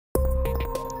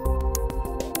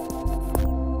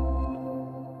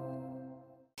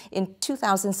in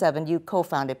 2007, you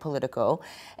co-founded Politico,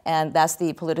 and that's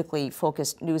the politically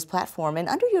focused news platform. And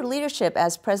under your leadership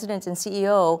as president and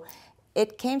CEO,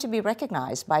 it came to be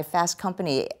recognized by Fast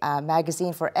Company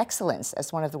magazine for excellence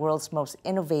as one of the world's most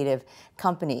innovative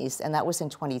companies, and that was in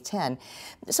 2010.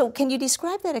 So can you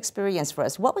describe that experience for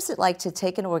us? What was it like to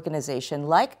take an organization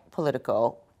like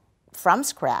Politico from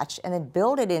scratch and then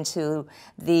build it into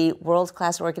the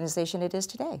world-class organization it is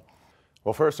today?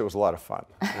 Well, first, it was a lot of fun.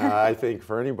 I think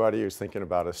for anybody who's thinking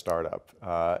about a startup,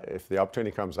 if the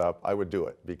opportunity comes up, I would do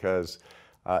it because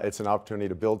it's an opportunity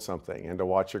to build something and to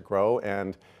watch it grow.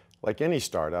 And like any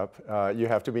startup, you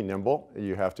have to be nimble.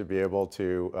 You have to be able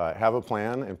to have a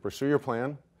plan and pursue your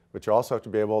plan, but you also have to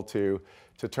be able to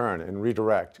turn and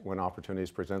redirect when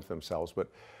opportunities present themselves.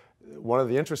 But one of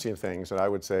the interesting things that I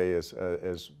would say is,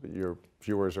 as your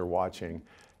viewers are watching,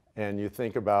 and you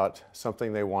think about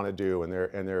something they want to do, and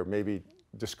they're maybe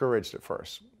discouraged at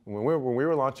first. When we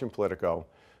were launching Politico,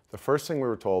 the first thing we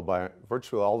were told by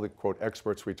virtually all the quote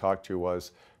experts we talked to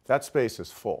was that space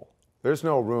is full. There's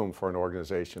no room for an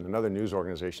organization, another news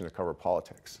organization to cover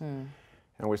politics. And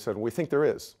we said, well, we think there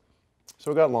is.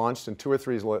 So it got launched, and 2 or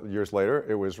 3 years later,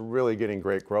 it was really getting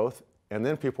great growth. And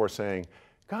then people were saying,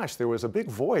 gosh, there was a big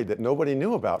void that nobody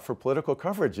knew about for political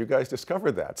coverage. You guys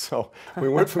discovered that. So we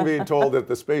went from being told that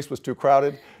the space was too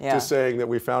crowded to saying that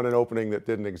we found an opening that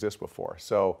didn't exist before.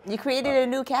 So you created a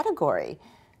new category.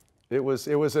 It was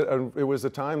a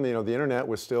time, you know, the internet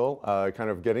was still kind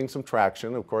of getting some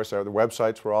traction. Of course, the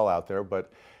websites were all out there,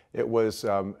 but it was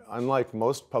unlike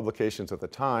most publications at the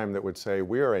time that would say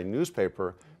we are a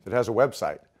newspaper that has a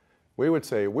website. We would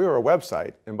say we are a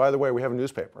website, and by the way, we have a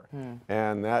newspaper,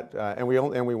 and that and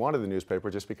we wanted the newspaper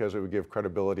just because it would give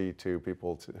credibility to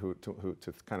people who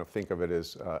kind of think of it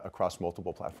as across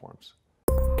multiple platforms.